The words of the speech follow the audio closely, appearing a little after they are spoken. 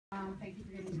thank you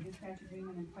for getting the dispatch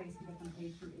agreement in place to get them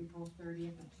paid through April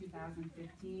 30th of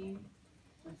 2015.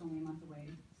 That's only a month away,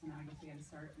 so now I guess we got to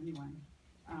start a new one.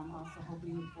 Also hope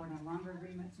we move forward on a longer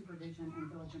agreement, supervision,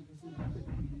 and diligent pursuit of the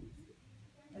communities.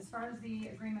 As far as the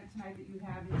agreement tonight that you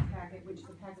have in your packet, which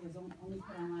the packet was only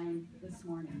put online this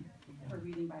morning for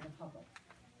reading by the public.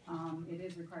 It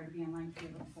is required to be online to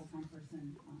have a full-time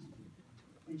person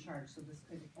in charge, so this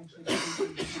could actually be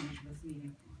this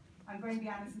meeting. I'm going to be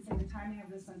honest and say the timing of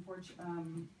this is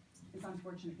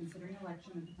unfortunate considering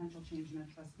election and potential change in the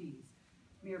trustees.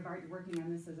 Mayor Bart, you're working on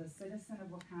this as a citizen of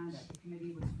Wakanda. The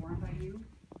committee was formed by you.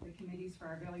 The committees for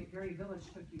our very village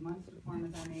took you months to form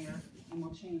as our mayor and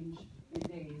will change in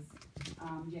days.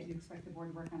 Yet you expect the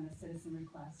board to work on the citizen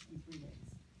request in 3 days.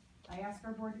 I ask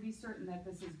our board to be certain that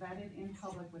this is vetted in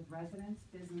public with residents,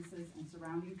 businesses, and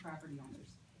surrounding property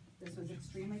owners. This was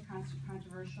extremely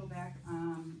controversial back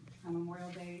on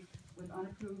Memorial Day with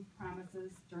unapproved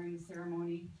promises during the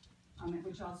ceremony,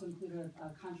 which also included a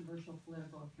controversial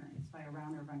political appearance by a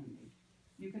round or running mate.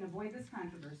 You can avoid this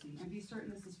controversy and be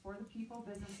certain this is for the people,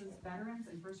 businesses, veterans,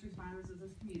 and first responders of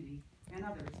this community and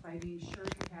others by being sure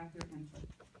to have their input.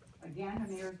 Again,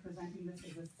 the mayor is presenting this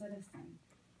as a citizen.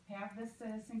 Have this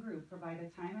citizen group provide a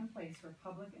time and place for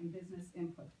public and business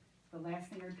input. The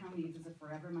last thing our town needs is a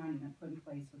forever monument put in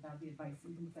place without the advice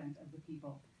and consent of the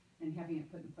people and having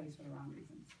it put in place for the wrong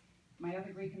reasons. My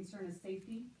other great concern is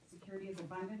safety. Security is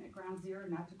abundant at Ground Zero,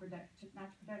 not to protect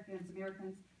against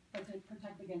Americans, but to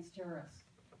protect against terrorists.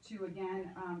 To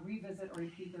again revisit or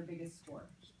repeat their biggest score: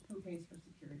 who pays for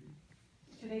security?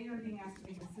 Today you are being asked to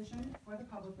make a decision for the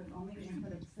public with only the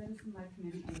input of citizen-led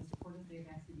committee and the supporters they have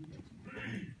asked to be here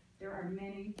tonight. There are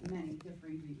many, many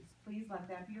differing views. Please let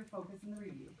that be your focus in the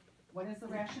review. What is the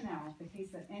rationale, the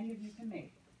case that any of you can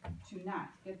make, to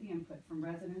not get the input from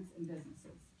residents and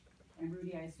businesses? And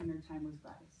Rudy, I assume your time was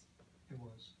gratis. It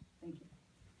was. Thank you.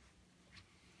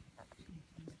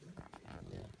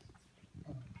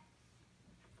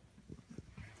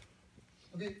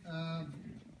 Okay,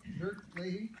 Dirk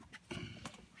Leahy.